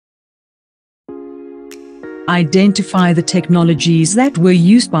Identify the technologies that were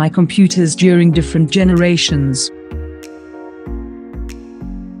used by computers during different generations.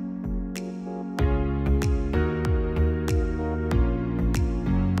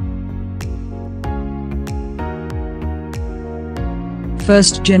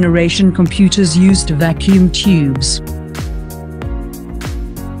 First-generation computers used vacuum tubes.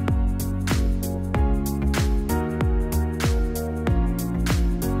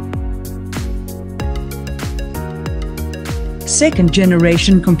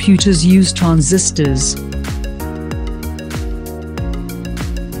 Second-generation computers used transistors.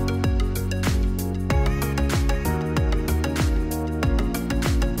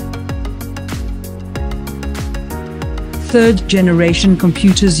 Third-generation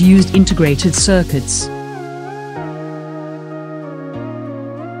computers used integrated circuits.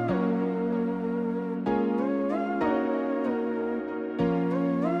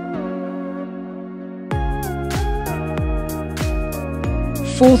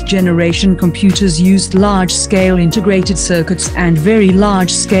 Fourth-generation computers used large-scale integrated circuits and very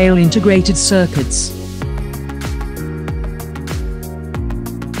large-scale integrated circuits.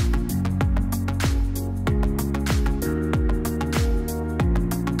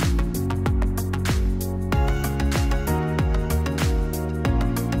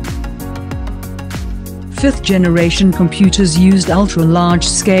 Fifth-generation computers used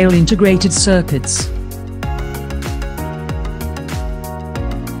ultra-large-scale integrated circuits.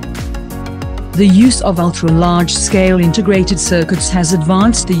 The use of ultra-large-scale integrated circuits has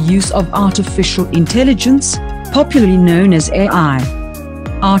advanced the use of artificial intelligence, popularly known as AI.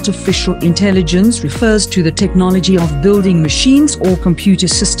 Artificial intelligence refers to the technology of building machines or computer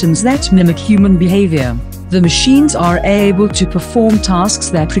systems that mimic human behavior. The machines are able to perform tasks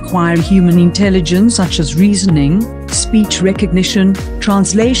that require human intelligence such as reasoning, speech recognition,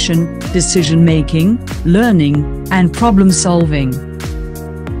 translation, decision-making, learning, and problem-solving.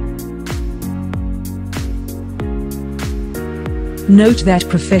 Note that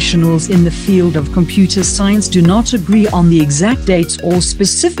professionals in the field of computer science do not agree on the exact dates or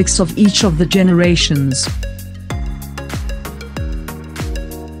specifics of each of the generations.